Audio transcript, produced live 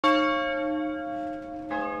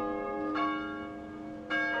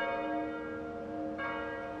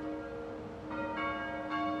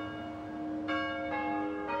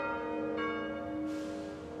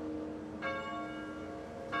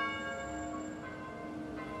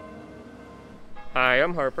Hi,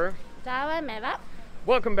 I'm Harper. Ciao, I'm Eva.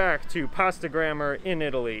 Welcome back to Pasta Grammar in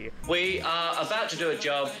Italy. We are about to do a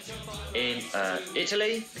job in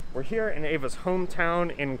Italy. We're here in Eva's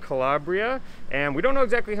hometown in Calabria, and we don't know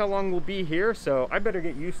exactly how long we'll be here, so I better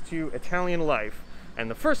get used to Italian life.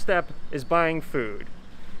 And the first step is buying food.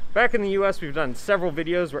 Back in the US, we've done several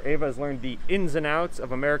videos where Eva has learned the ins and outs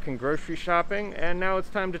of American grocery shopping, and now it's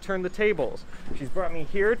time to turn the tables. She's brought me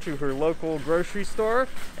here to her local grocery store,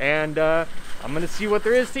 and I'm gonna see what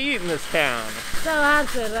there is to eat in this town. So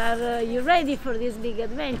Harper, are you ready for this big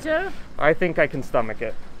adventure? I think I can stomach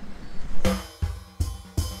it.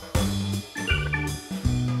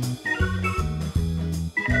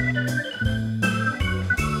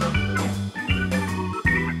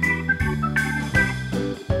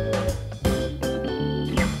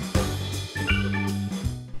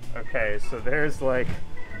 Okay, so there's like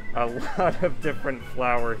a lot of different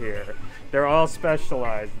flour here. They're all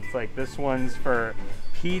specialized. It's like this one's for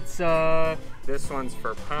pizza, this one's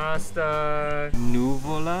for pasta.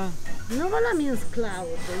 Nuvola? Nuvola means cloud,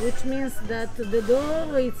 which means that the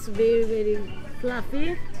dough is very, very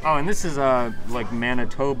fluffy. Oh, and this is like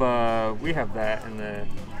Manitoba. We have that in the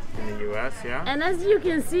US, yeah? And as you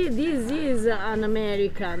can see, this is an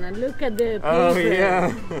American. And look at the paper. Oh,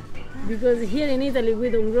 yeah. Because here in Italy we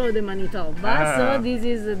don't grow the Manitoba, so this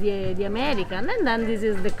is the American, and then this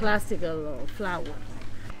is the classical flour.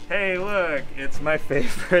 Hey, look, it's my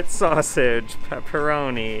favorite sausage,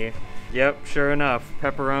 pepperoni. Yep, sure enough,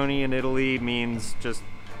 pepperoni in Italy means just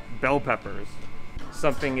bell peppers.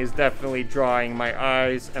 Something is definitely drawing my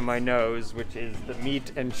eyes and my nose, which is the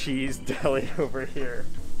meat and cheese deli over here.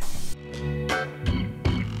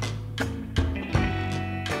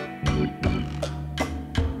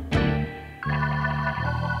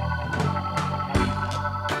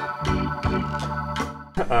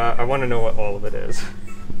 I want to know what all of it is.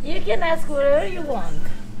 You can ask whatever you want.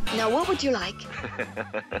 Now, what would you like?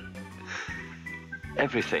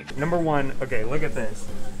 Everything. Number one, okay, look at this.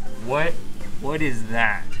 What is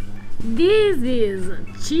that? This is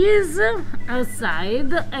cheese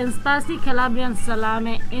outside and spicy Calabrian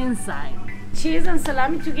salami inside. Cheese and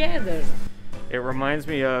salami together. It reminds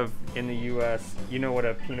me of, in the US, you know what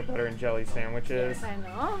a peanut butter and jelly sandwich is? Yes, I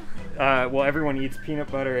know. Well, everyone eats peanut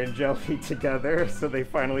butter and jelly together, so they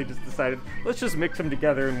finally just decided, let's just mix them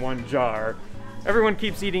together in one jar. Everyone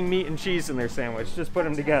keeps eating meat and cheese in their sandwich, just put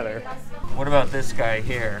them together. What about this guy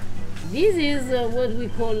here? This is what we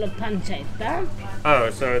call a pancetta. Oh,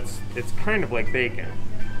 so it's kind of like bacon.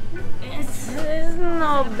 It's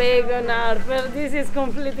not bacon, Harper. This is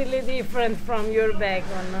completely different from your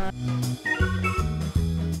bacon.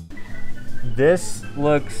 This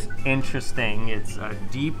looks interesting. It's a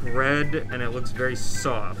deep red and it looks very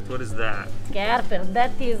soft. What is that? Harper,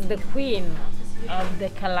 that is the queen of the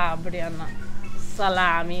Calabrian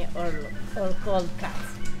salami or called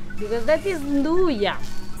cuts. Because that is Nduja.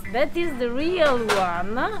 That is the real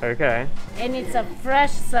one. Okay. And it's a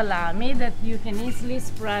fresh salami that you can easily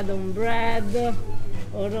spread on bread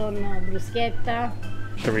or on bruschetta.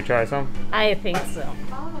 Should we try some? I think so.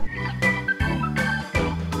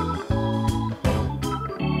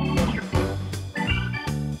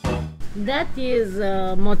 That is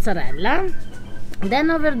mozzarella.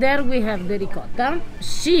 Then over there we have the ricotta,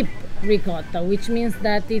 sheep ricotta, which means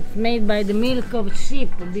that it's made by the milk of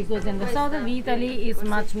sheep, because in the south of Italy it's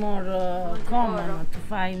much more common to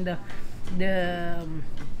find the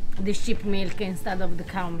sheep milk instead of the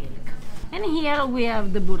cow milk. And here we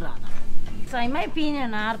have the burrata. So in my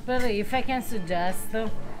opinion, Harper, if I can suggest,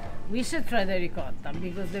 we should try the ricotta,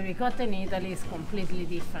 because the ricotta in Italy is completely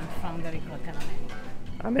different from the ricotta in America.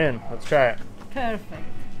 I'm in. Let's try it. Perfect.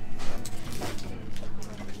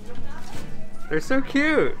 They're so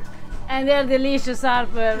cute. And they're delicious,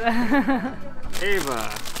 Harper.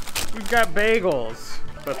 Eva, we've got bagels,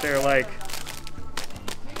 but they're like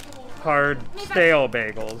hard, stale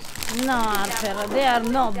bagels. No, Harper, they are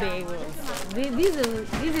not bagels.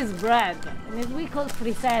 This is bread, and we call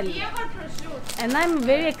Friselle. And I'm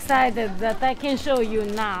very excited that I can show you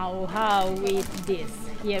now how we eat this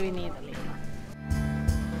here in Italy.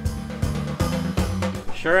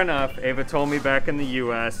 Sure enough, Eva told me back in the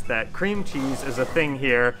US that cream cheese is a thing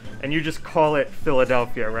here, and you just call it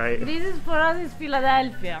Philadelphia, right? This is for us is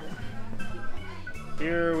Philadelphia.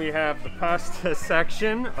 Here we have the pasta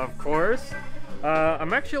section, of course.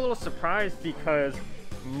 I'm actually a little surprised because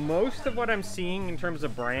most of what I'm seeing in terms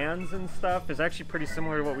of brands and stuff is actually pretty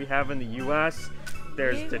similar to what we have in the US.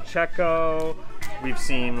 There's De Cecco, we've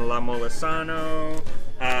seen La Molesano,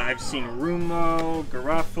 I've seen Rumo,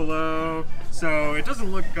 Garofalo, so it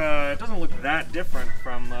doesn't look that different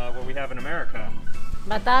from what we have in America.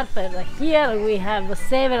 But Harper, here we have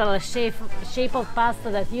several shape of pasta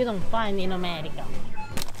that you don't find in America.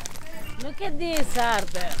 Look at this,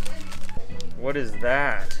 Harper. What is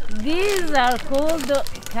that? These are called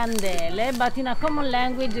candele, but in a common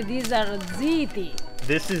language these are ziti.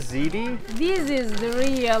 This is ziti? This is the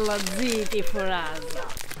real ziti for us.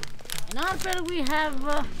 In Harper we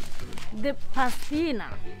have the pastina.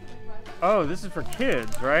 Oh, this is for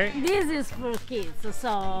kids, right? This is for kids. So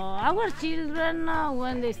our children,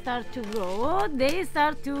 when they start to grow, they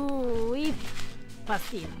start to eat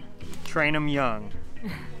pastina. Train them young.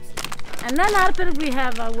 And then Harper we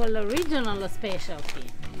have our original specialty.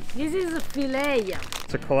 This is filet.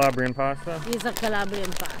 It's a Calabrian pasta? It's a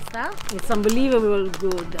Calabrian pasta. It's unbelievable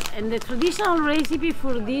good. And the traditional recipe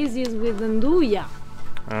for this is with Nduja.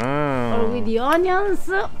 Oh. Or with the onions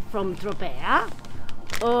from Tropea.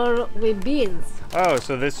 Or with beans. Oh,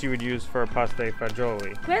 so this you would use for pasta e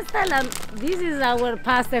fagioli. This is our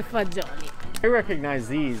pasta e fagioli. I recognize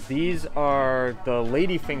these. These are the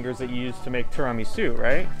lady fingers that you use to make tiramisu,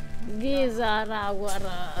 right? These are our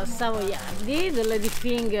Savoiardi, the lady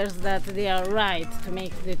fingers that they are right to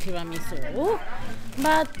make the tiramisu.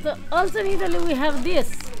 But also in Italy we have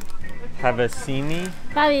this. Pavesini?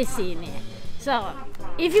 Pavesini. So,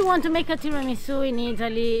 if you want to make a tiramisu in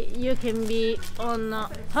Italy, you can be on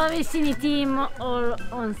Pavesini team or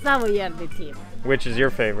on Savoiardi team. Which is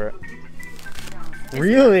your favorite?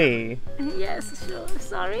 Really? Yes, sure.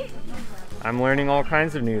 Sorry. I'm learning all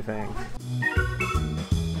kinds of new things.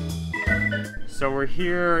 So we're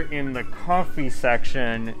here in the coffee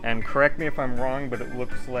section, and correct me if I'm wrong, but it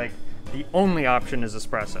looks like the only option is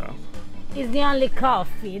espresso. It's the only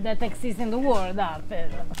coffee that exists in the world, Harper.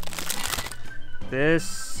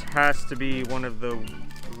 This has to be one of the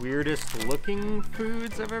weirdest looking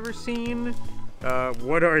foods I've ever seen.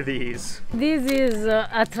 What are these? This is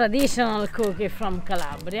a traditional cookie from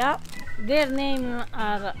Calabria. Their names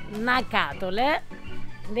are Nacatole.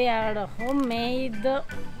 They are homemade,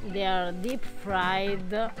 they are deep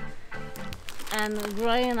fried, and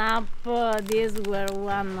growing up, these were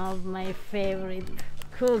one of my favorite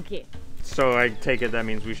cookies. So I take it that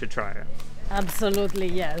means we should try it. Absolutely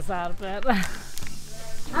yes, Harper.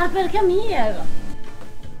 Harper, come here.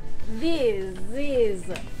 This is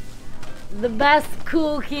the best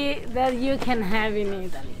cookie that you can have in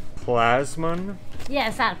Italy. Plasmon?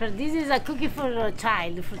 Yes, Harper, this is a cookie for a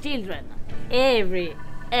child, for children. Every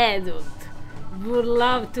adult would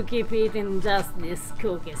love to keep eating just these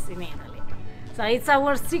cookies in Italy. So it's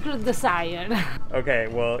our secret desire. Okay,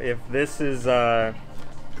 well, if this is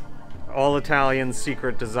all Italian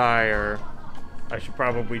secret desire, I should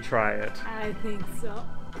probably try it. I think so.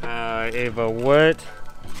 Eva, what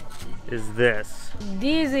is this?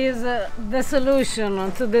 This is the solution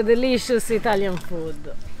to the delicious Italian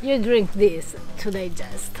food. You drink this to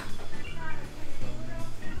digest.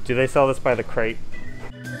 Do they sell this by the crate?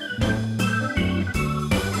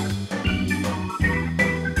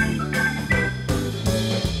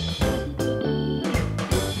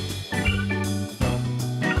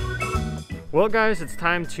 Well guys, it's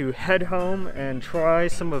time to head home and try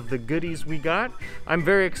some of the goodies we got. I'm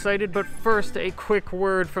very excited, but first a quick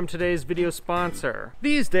word from today's video sponsor.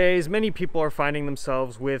 These days, many people are finding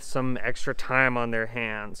themselves with some extra time on their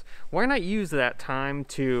hands. Why not use that time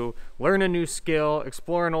to learn a new skill,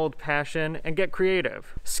 explore an old passion, and get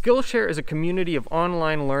creative? Skillshare is a community of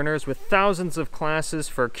online learners with thousands of classes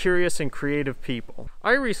for curious and creative people.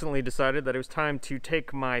 I recently decided that it was time to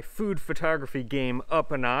take my food photography game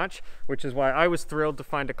up a notch, which is why I was thrilled to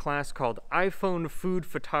find a class called iPhone Food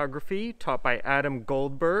Photography taught by Adam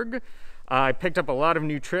Goldberg. I picked up a lot of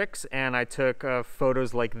new tricks, and I took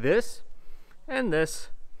photos like this, and this,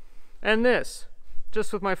 and this,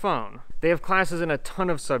 just with my phone. They have classes in a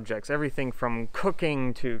ton of subjects, everything from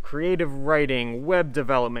cooking to creative writing, web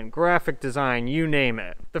development, graphic design, you name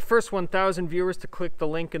it. The first 1,000 viewers to click the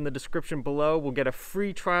link in the description below will get a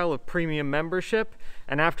free trial of premium membership,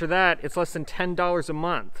 and after that, it's less than $10 a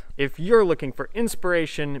month. If you're looking for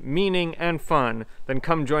inspiration, meaning, and fun, then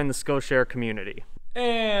come join the Skillshare community.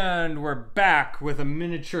 And we're back with a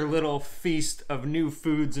miniature little feast of new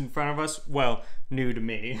foods in front of us. Well, new to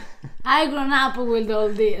me. I grown up with all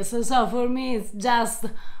this, so for me it's just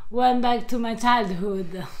went back to my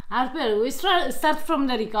childhood. Harper, we start from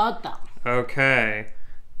the ricotta. Okay.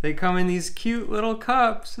 They come in these cute little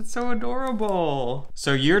cups. It's so adorable.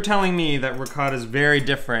 So you're telling me that ricotta is very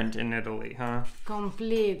different in Italy, huh?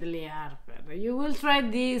 Completely, Harper. You will try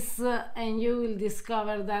this and you will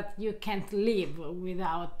discover that you can't live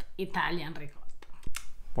without Italian ricotta.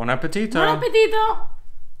 Buon appetito! Buon appetito!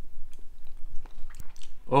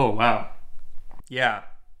 Oh, wow. Yeah.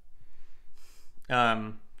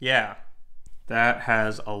 Yeah, that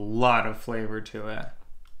has a lot of flavor to it.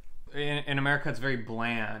 In America, it's very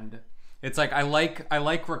bland. It's like I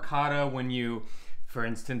like ricotta when you, for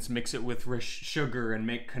instance, mix it with sugar and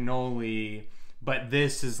make cannoli. But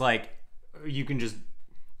this is like you can just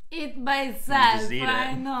eat by itself. Just eat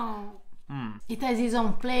I it. know. It has its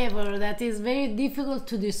own flavor that is very difficult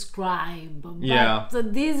to describe. But Yeah.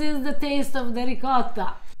 this is the taste of the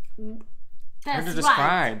ricotta. That's hard to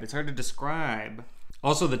describe. It's hard to describe.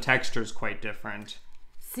 Also, the texture is quite different.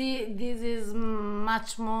 See, this is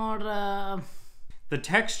much more. The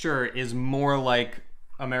texture is more like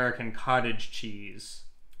American cottage cheese.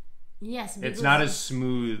 Yes, It's not as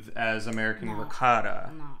smooth as American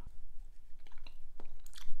ricotta. No.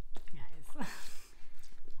 Yes.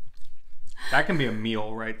 That can be a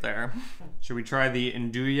meal right there. Should we try the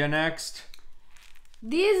Nduja next?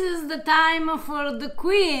 This is the time for the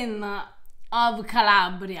queen of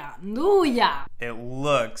Calabria, Nduja. It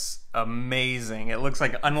looks amazing. It looks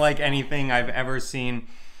like unlike anything I've ever seen.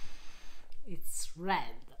 It's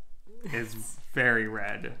red. It's very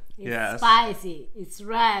red. It's spicy, it's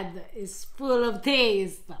red, it's full of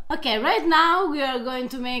taste. Okay, right now we are going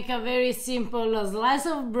to make a very simple slice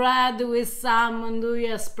of bread with some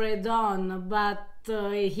Nduja spread on. But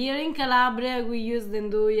here in Calabria we use the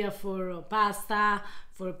Nduja for pasta,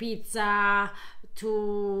 for pizza,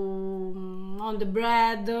 on the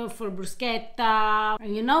bread, for bruschetta.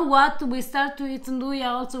 And you know what? We start to eat Nduja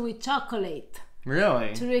also with chocolate.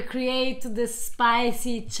 Really? To recreate the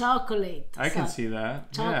spicy chocolate. I can see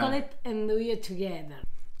that. Chocolate and Nduja together.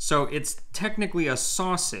 So it's technically a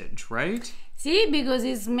sausage, right? See, because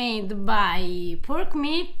it's made by pork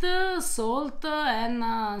meat, salt,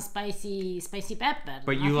 and spicy pepper.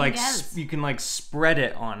 But you Nothing else. you can like spread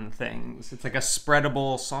it on things. It's like a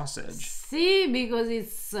spreadable sausage. See, because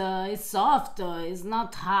it's soft, it's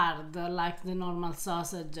not hard like the normal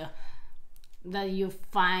sausage that you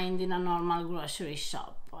find in a normal grocery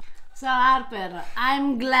shop. So Harper,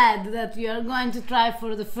 I'm glad that we are going to try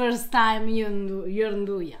for the first time your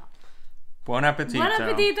Nduja. Buon appetito. Buon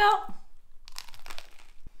appetito!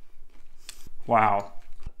 Wow.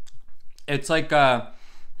 It's like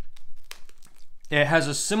it has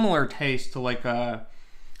a similar taste to like a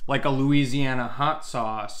Louisiana hot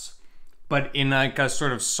sauce, but in like a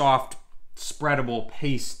sort of soft spreadable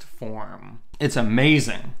paste form. It's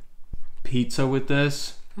amazing. Pizza with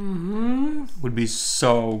this would be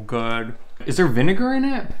so good. Is there vinegar in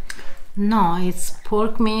it? No, it's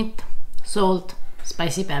pork meat, salt,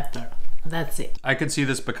 spicy pepper. That's it. I could see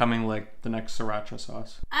this becoming like the next sriracha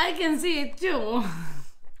sauce. I can see it too.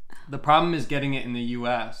 The problem is getting it in the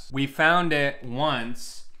US. We found it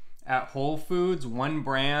once at Whole Foods, one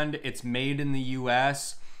brand, it's made in the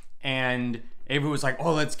US, and Ava was like,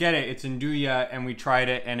 oh, let's get it. It's Nduja, and we tried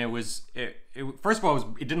it, and first of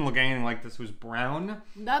all, it didn't look anything like this. It was brown.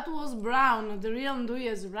 That was brown. The real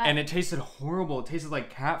Nduja is red. And it tasted horrible. It tasted like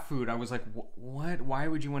cat food. I was like, what? Why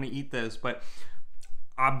would you want to eat this? But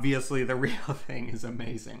obviously, the real thing is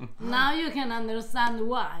amazing. Now you can understand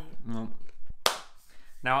why.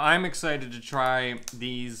 Now I'm excited to try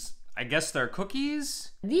these. I guess they're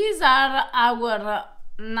cookies. These are our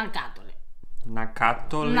Nacatole.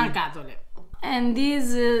 Nacatole. And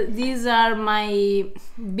these are my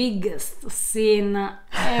biggest sin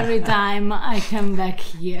every time I come back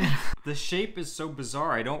here. The shape is so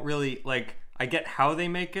bizarre. I don't really like. I get how they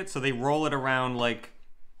make it, so they roll it around like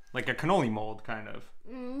a cannoli mold, kind of.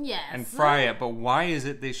 Yes. And fry it. But why is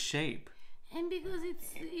it this shape? And because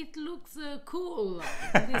it looks cool,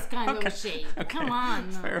 this kind of shape. Okay. Come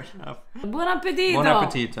on. Fair enough. Buon appetito. Buon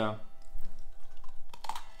appetito.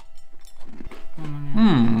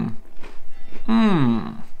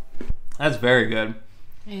 That's very good.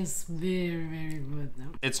 It's very, very good.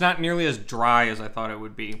 It's not nearly as dry as I thought it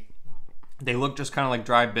would be. They look just kind of like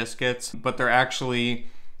dry biscuits, but they're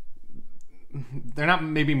not,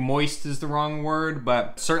 maybe moist is the wrong word,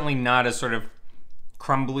 but certainly not as sort of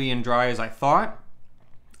crumbly and dry as I thought.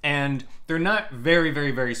 And they're not very,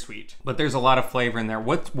 very, very sweet, but there's a lot of flavor in there.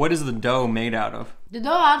 What is the dough made out of? The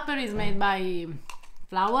dough after is made by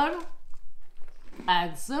flour,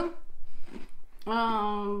 eggs,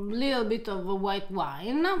 little bit of white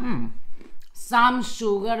wine, some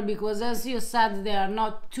sugar, because as you said they are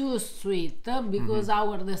not too sweet, because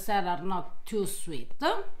our dessert are not too sweet,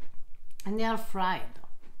 and they are fried,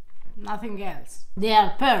 nothing else. They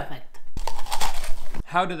are perfect.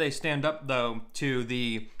 How do they stand up though to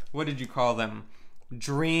the, what did you call them,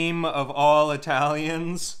 dream of all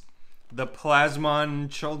Italians, the Plasmon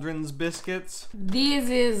children's biscuits? This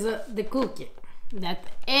is the cookie that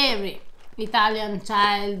every Italian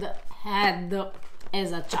child had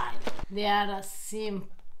as a child. They are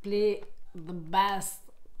simply the best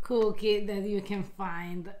cookie that you can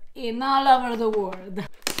find in all over the world.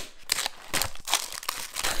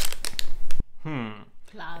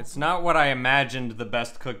 It's not what I imagined the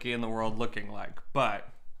best cookie in the world looking like, but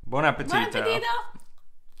buon appetito. Buon appetito!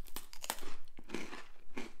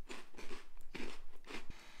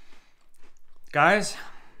 Guys,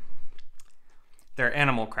 they're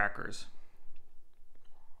animal crackers.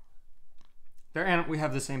 We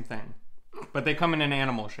have the same thing, but they come in an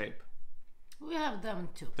animal shape. We have them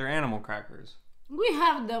too. They're animal crackers. We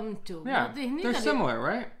have them too. Yeah, Not in they're Italy. similar,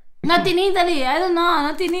 right? Not in Italy. I don't know.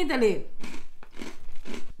 Not in Italy.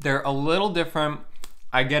 They're a little different.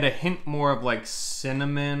 I get a hint more of like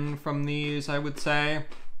cinnamon from these, I would say.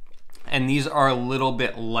 And these are a little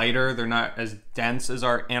bit lighter. They're not as dense as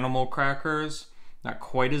our animal crackers. Not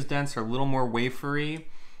quite as dense. They're a little more wafery.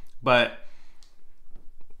 But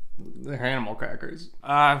they're animal crackers.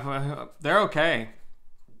 They're okay.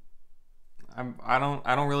 I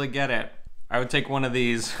don't really get it. I would take one of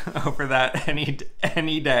these over that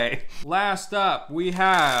any day. Last up, we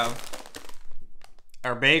have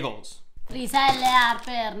our bagels. Friselle,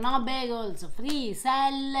 Harper. No bagels.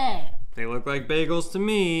 Friselle. They look like bagels to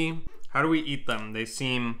me. How do we eat them? They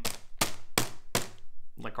seem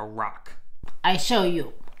like a rock. I show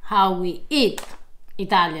you how we eat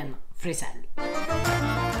Italian friselle.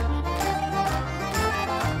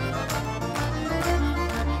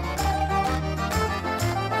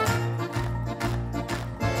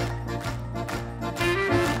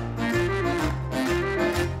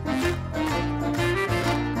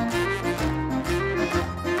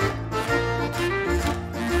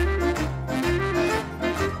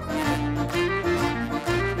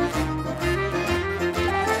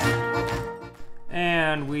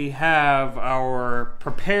 And we have our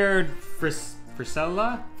prepared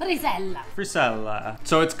frisella? Frisella.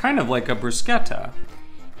 So it's kind of like a bruschetta.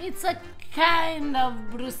 It's a kind of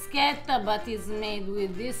bruschetta, but it's made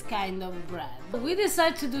with this kind of bread. We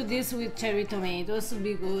decided to do this with cherry tomatoes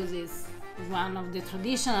because it's one of the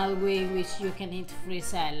traditional way which you can eat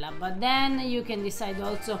frisella. But then you can decide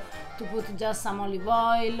also to put just some olive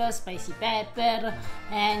oil, spicy pepper,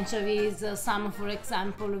 anchovies, some, for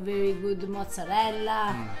example, very good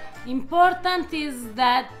mozzarella. Important is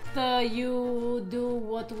that you do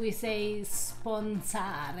what we say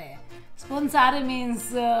sponsare. Sponsare means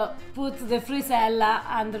put the frisella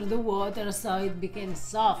under the water so it becomes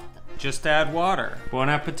soft. Just add water. Buon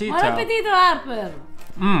appetito. Buon appetito, Harper!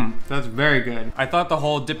 That's very good. I thought the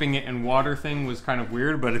whole dipping it in water thing was kind of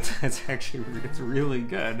weird, but it's actually it's really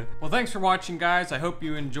good. Well, thanks for watching, guys. I hope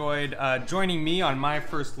you enjoyed joining me on my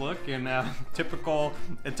first look in a typical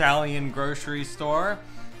Italian grocery store.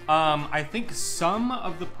 I think some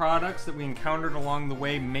of the products that we encountered along the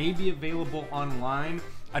way may be available online.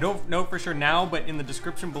 I don't know for sure now, but in the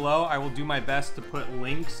description below, I will do my best to put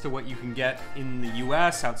links to what you can get in the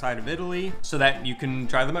US outside of Italy so that you can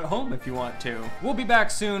try them at home if you want to. We'll be back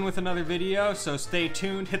soon with another video, so stay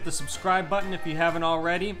tuned. Hit the subscribe button if you haven't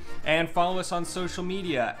already, and follow us on social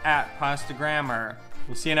media at Pasta Grammar.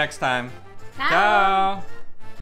 We'll see you next time. Ciao. Ciao.